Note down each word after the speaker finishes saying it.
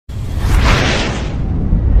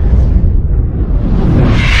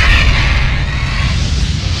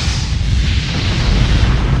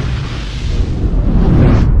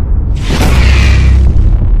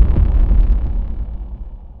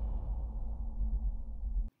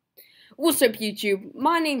What's up YouTube,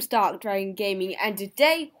 my name's Dark Dragon Gaming and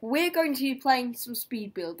today we're going to be playing some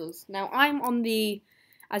speed builders. Now I'm on the,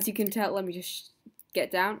 as you can tell, let me just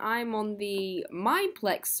get down, I'm on the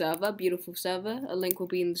Mineplex server, beautiful server, a link will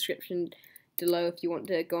be in the description below if you want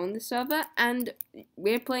to go on the server, and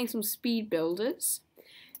we're playing some speed builders.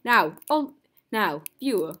 Now,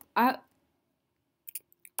 viewer, I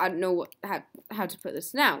don't know how to put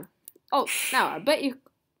this now. Now I bet you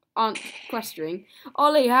aren't questioning,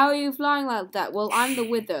 Ollie, how are you flying like that? Well, I'm the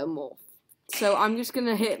Wither morph, so I'm just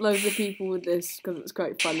gonna hit loads of people with this because it's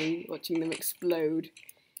quite funny watching them explode.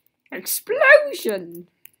 Explosion!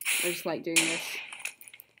 I just like doing this.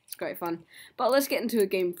 It's quite fun. But let's get into a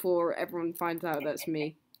game before everyone finds out that's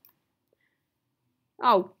me.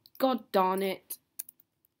 Oh, god darn it.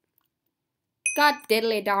 God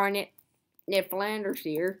diddly darn it. If Flanders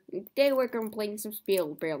here, today we're gonna play some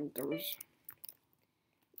speed builders.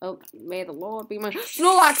 Oh, may the Lord be my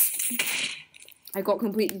Snorlax! I got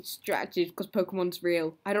completely distracted because Pokemon's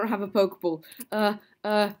real. I don't have a Pokeball.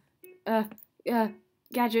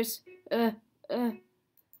 Gadgets.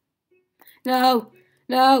 No,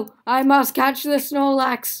 I must catch the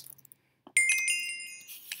Snorlax.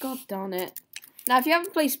 God darn it. Now, if you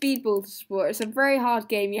haven't played Speed Builders before, it's a very hard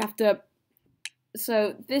game. You have to.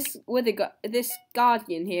 So this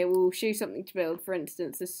Guardian here will show you something to build. For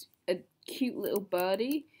instance, this cute little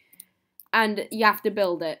birdie, and you have to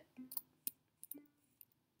build it.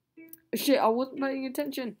 Shit, I wasn't paying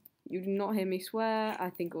attention. You did not hear me swear.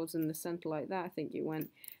 I think it was in the center like that. I think you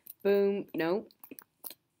went boom. No.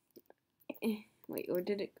 Wait, or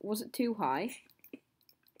did it? Was it too high?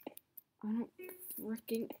 I don't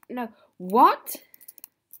freaking know. What?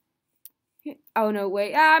 Oh no!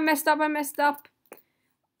 Wait. Ah, I messed up.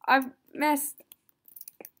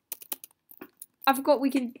 I forgot we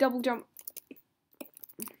can double jump.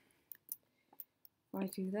 I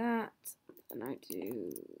do that, and I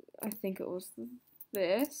think it was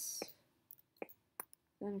this.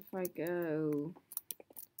 Then if I go,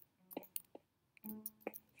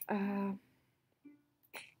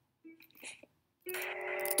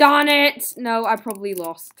 darn it! No, I probably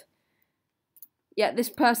lost. Yeah, this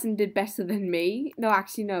person did better than me. No,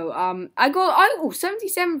 actually, no. I got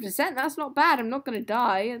 77%. That's not bad. I'm not gonna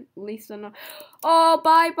die. At least I'm not. Oh,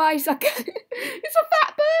 bye, sucker. It's a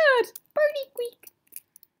fat bird. Birdie squeak.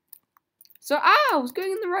 So, I was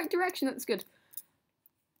going in the right direction. That's good.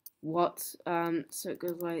 What? So it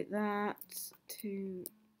goes like that.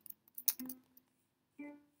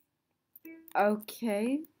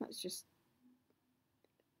 Okay, let's just.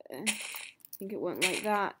 I think it went like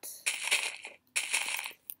that.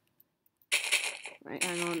 Right,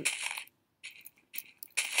 hang on.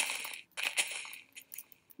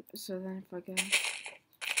 So then if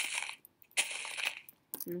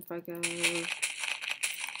I go,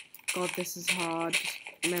 God, this is hard, just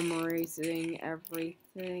memorizing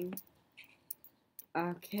everything.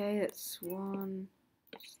 Okay, that's 1,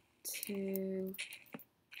 2.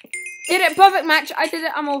 Did it, perfect match, I did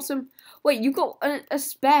it, I'm awesome. Wait, you got a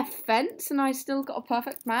spare fence and I still got a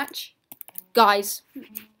perfect match? Guys.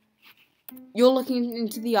 You're looking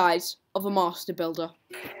into the eyes of a master builder.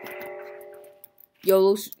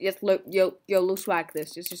 YOLO swag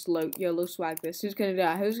this. It's just YOLO swag this. Who's gonna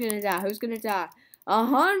die? Who's gonna die? Who's gonna die?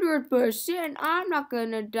 100%. I'm not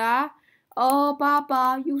gonna die. Oh,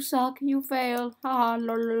 Papa, you suck. You fail. Ha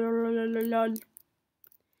lol.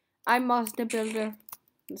 I'm master builder.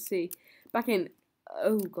 Let's see. Back in.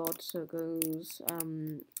 Oh God. So it goes.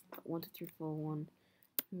 1, 2, 3, 4, 1.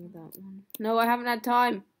 That one. No, I haven't had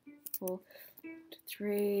time. 4,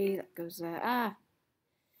 3, that goes there.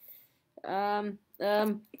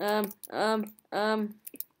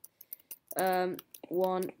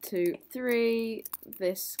 1, 2, 3.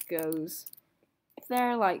 This goes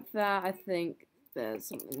there like that. I think there's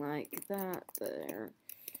something like that there.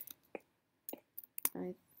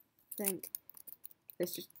 I think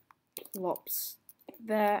this just plops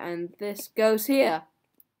there, and this goes here.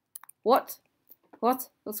 What? What's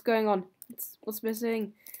going on? What's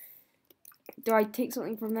missing? Do I take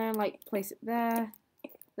something from there and like place it there?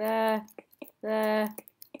 There. There.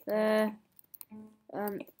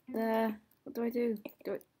 What do I do?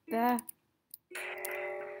 Do it there?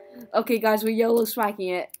 Okay guys, we're YOLO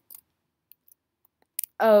swagging it.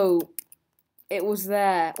 Oh. It was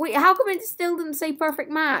there. Wait, how come it still didn't say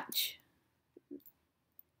perfect match?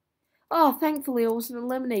 Oh, thankfully I wasn't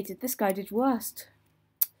eliminated. This guy did worst.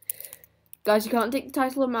 Guys, you can't take the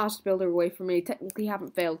title of Master Builder away from me. Technically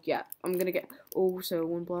haven't failed yet. I'm gonna get so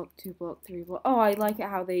 1 block, 2 block, 3 block. Oh, I like it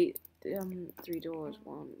how they 3 doors.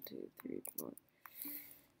 1, 2, 3, 4.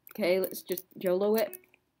 Okay, let's just YOLO it.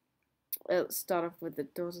 Let's start off with the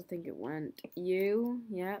doors. I think it went you,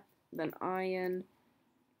 yep. Then iron.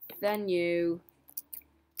 Then you.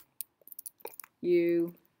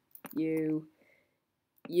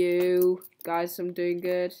 Guys, I'm doing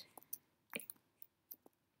good.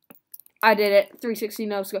 I did it. 360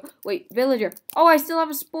 no scope. Wait, villager. Oh, I still have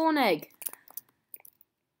a spawn egg.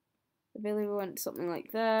 The villager went something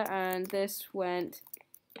like there, and this went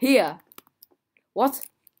here. What?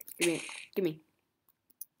 Give me.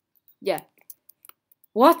 Yeah.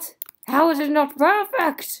 What? How is it not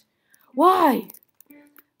perfect? Why?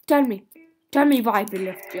 Tell me why,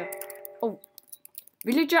 villager. Oh,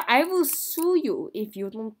 villager, I will sue you if you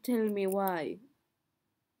don't tell me why.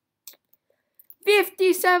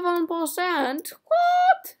 57%?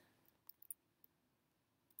 What?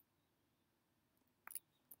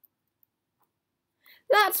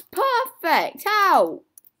 That's perfect. How?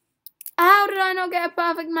 How did I not get a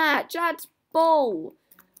perfect match? That's bull.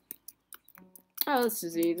 Oh, this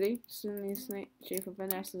is easy. Suddenly, snake shape of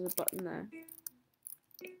Vanessa, there's a button there.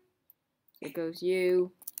 It goes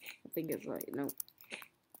you. I think it's like, no.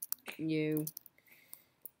 You.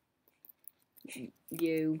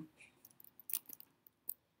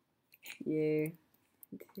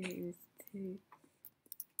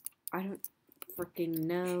 I don't freaking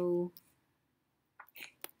know.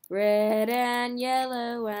 Red and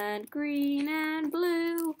yellow and green and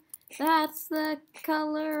blue. That's the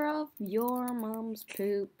color of your mom's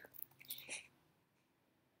poop.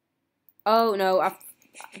 Oh no,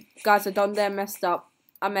 guys, I done there, messed up.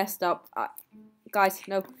 I messed up. Guys,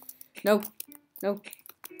 no.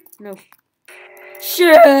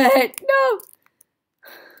 Shit! No!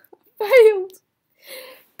 Failed!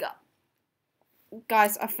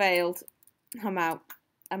 Guys, I failed. I'm out.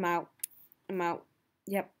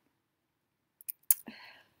 Yep.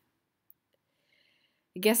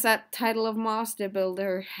 I guess that title of Master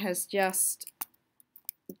Builder has just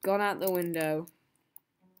gone out the window.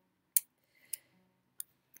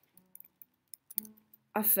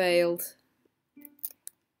 I failed.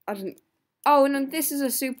 I didn't. Oh, and this is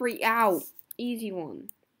a super easy one.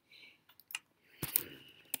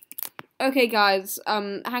 Okay, guys.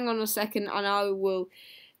 Hang on a second, and I will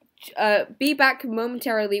be back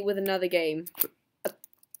momentarily with another game.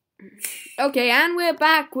 Okay, and we're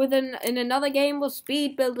back with in another game of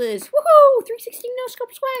Speed Builders. Woohoo! 360 no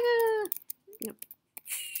scope swagger. Yep.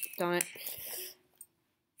 Darn it.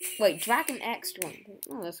 Wait, Dragon X one.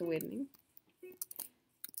 Oh, that's a weird name.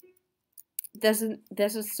 There's a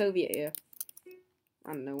Soviet here.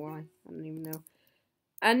 I don't know why. I don't even know.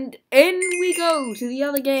 And in we go to the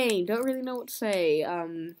other game. Don't really know what to say.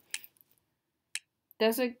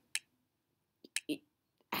 There's a.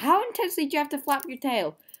 How intensely do you have to flap your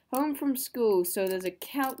tail? Home from school. So there's a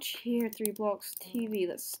couch here, 3 blocks, TV.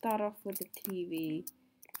 Let's start off with the TV.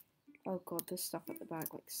 Oh god, there's stuff at the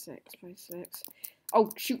back, like 6 by 6.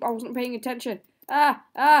 Oh shoot, I wasn't paying attention.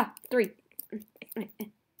 3.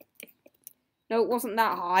 No, it wasn't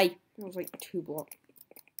that high. It was like 2 blocks.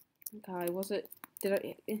 Okay, was it? Did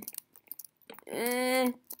I?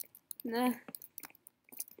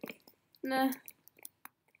 Nah.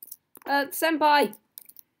 Senpai.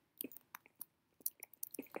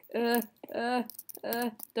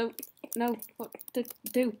 Don't know what to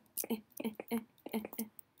do.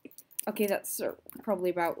 Okay, that's probably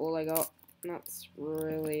about all I got. That's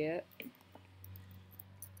really it.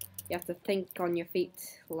 You have to think on your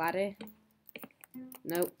feet, laddie.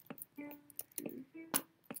 Nope.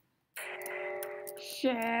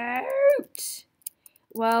 Shoot!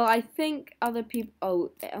 Well, I think other people.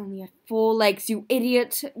 Oh, it only had 4 legs, you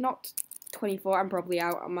idiot! Not 24. I'm probably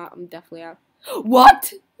out. I'm definitely out.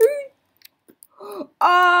 What?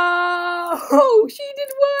 Oh, she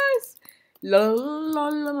did worse. La la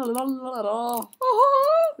la la la la.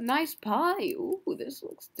 Oh, nice pie. Ooh, this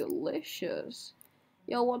looks delicious.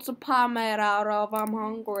 Yo, what's a pie made out of? I'm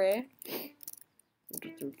hungry.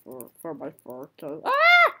 4 by 4.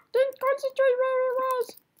 Didn't concentrate where it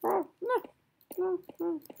was.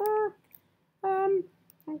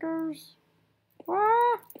 Fingers.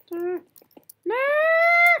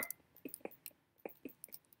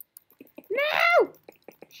 No!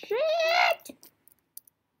 Shit!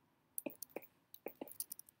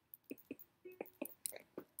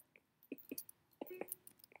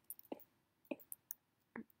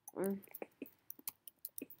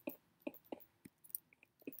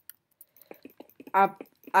 I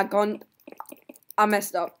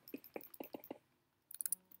messed up.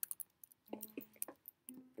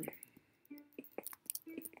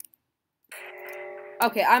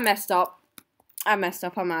 Okay, I messed up. I'm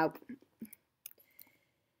out.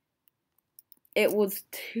 It was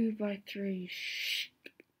 2 by 3.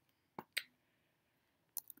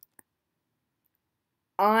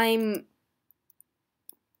 I'm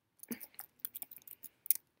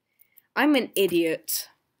an idiot.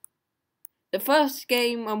 The first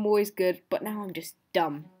game I'm always good, but now I'm just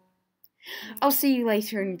dumb. I'll see you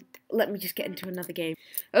later and let me just get into another game.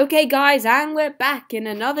 Okay guys, and we're back in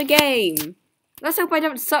another game. Let's hope I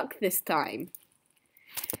don't suck this time.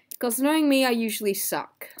 Because knowing me, I usually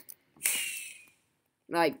suck.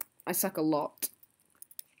 Like, I suck a lot.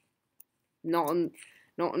 Not in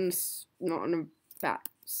a bad,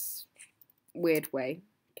 weird way,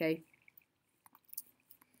 okay?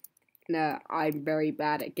 No, I'm very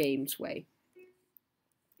bad at games way.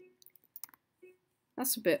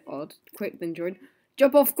 That's a bit odd. Quick, then join.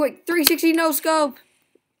 Jump off quick! 360 no scope!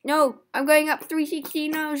 No, I'm going up 360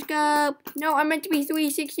 no scope! No, I'm meant to be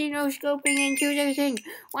 360 no scoping into the thing.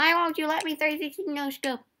 Why won't you let me 360 no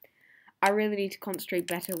scope? I really need to concentrate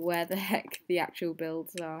better where the heck the actual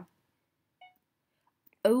builds are.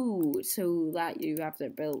 Oh, so that you have to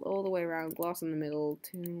build all the way around, glass in the middle,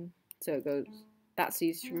 too. So it goes. That's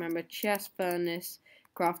easy to remember. Chest, furnace,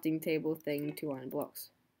 crafting table thing, 2 iron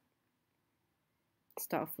blocks.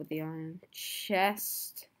 Start off with the iron.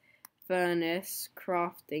 Chest, furnace,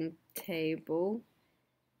 crafting table.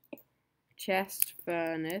 Chest,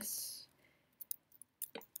 furnace.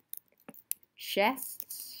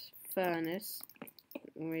 Chest, furnace.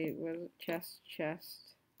 Wait, where's it? Chest.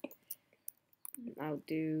 I'll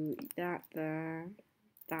do that there.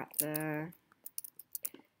 That there.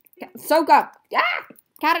 Soka! Ah!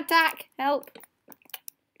 Cat attack! Help!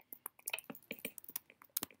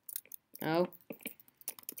 Oh.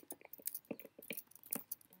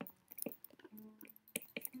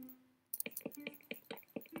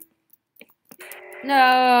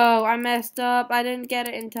 No, I messed up. I didn't get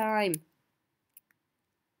it in time.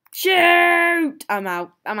 Shoot! I'm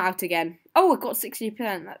out. I'm out again. Oh, I got 60%.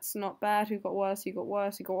 That's not bad. Who got worse? Who got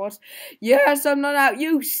worse? Who got worse? Yes, I'm not out.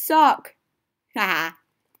 You suck. Haha.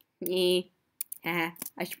 Yeah. Haha.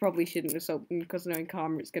 I probably shouldn't have opened because knowing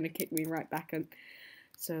karma, it's going to kick me right back in.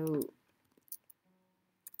 So,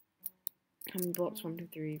 how many blocks? 1, 2,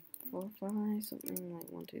 3, 4, 5. Something like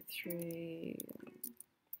 1, 2, 3.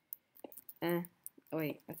 Oh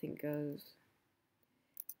wait, I think it goes.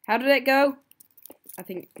 How did it go? I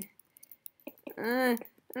think.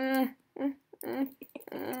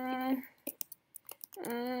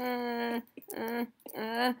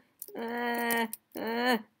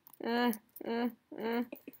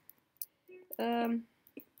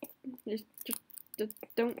 Just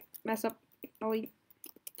don't mess up, Ollie.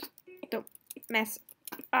 Don't mess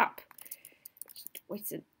up. Just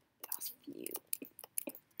wasted last few.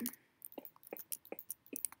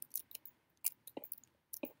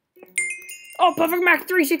 Oh, perfect Mac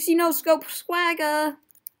 360 no scope swagger.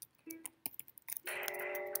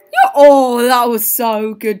 Oh, that was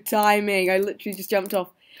so good timing. I literally just jumped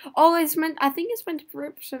off. Oh, it's meant. I think it's meant to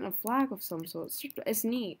represent a flag of some sort. It's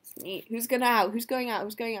neat. It's neat. Who's gonna out? Who's going out?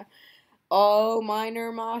 Who's going out? Oh,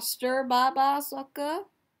 Miner Master. Bye bye, sucker.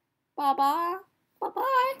 Bye bye. Bye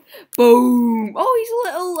bye. Boom. Oh, he's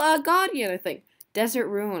a little guardian, I think. Desert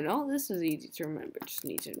Ruin. Oh, this is easy to remember. Just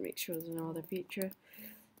need to make sure there's no other feature.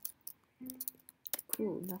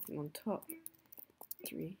 Cool. Nothing on top.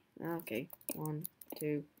 3. Okay. 1,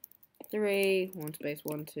 2, 3. 1 space.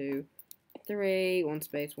 1, 2. 3, 1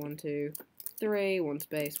 space, 1, 2, 3, 1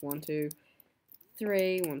 space, 1, 2,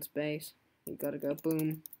 3, 1 space. You gotta go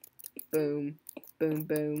boom, boom, boom,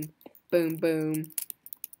 boom, boom, boom,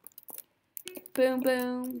 boom,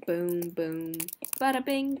 boom, boom, boom, bada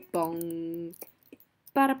bing bong,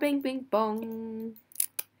 bada bing bing bong,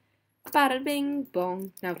 bada bing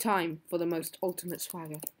bong. Now time for the most ultimate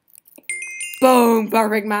swagger. Boom!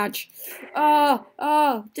 Perfect match! Oh!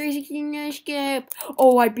 360 no skip!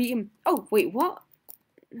 Oh, I beat him! Oh, wait, what?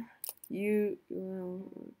 You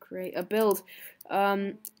will create a build.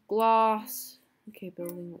 Glass. Okay,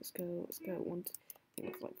 building, let's go. 1,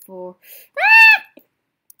 2, 3, 4. Ah!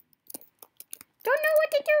 Don't know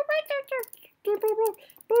what to do right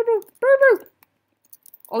there.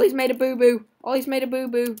 Ollie's made a boo-boo. Ollie's made a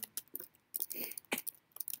boo-boo.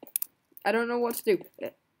 I don't know what to do.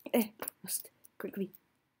 Must quickly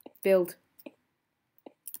build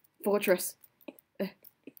fortress.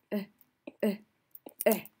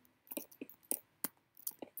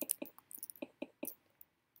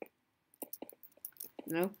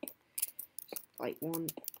 No, like 1.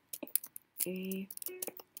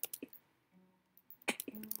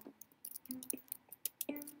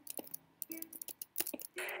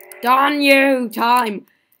 Darn you! Time.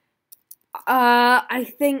 I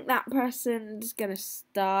think that person's gonna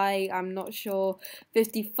die. I'm not sure.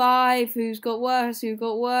 55. Who's got worse? Who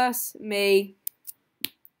got worse? Me.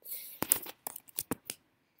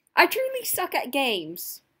 I truly suck at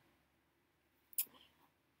games.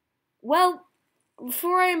 Well,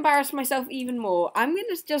 before I embarrass myself even more, I'm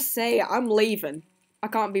gonna just say I'm leaving. I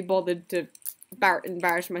can't be bothered to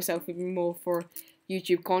embarrass myself even more for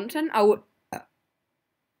YouTube content. I would.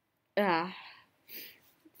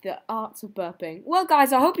 The arts of burping. Well,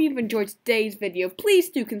 guys, I hope you've enjoyed today's video. Please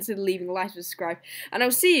do consider leaving a like and subscribe, and I'll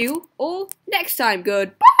see you all next time.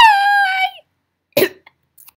 Goodbye.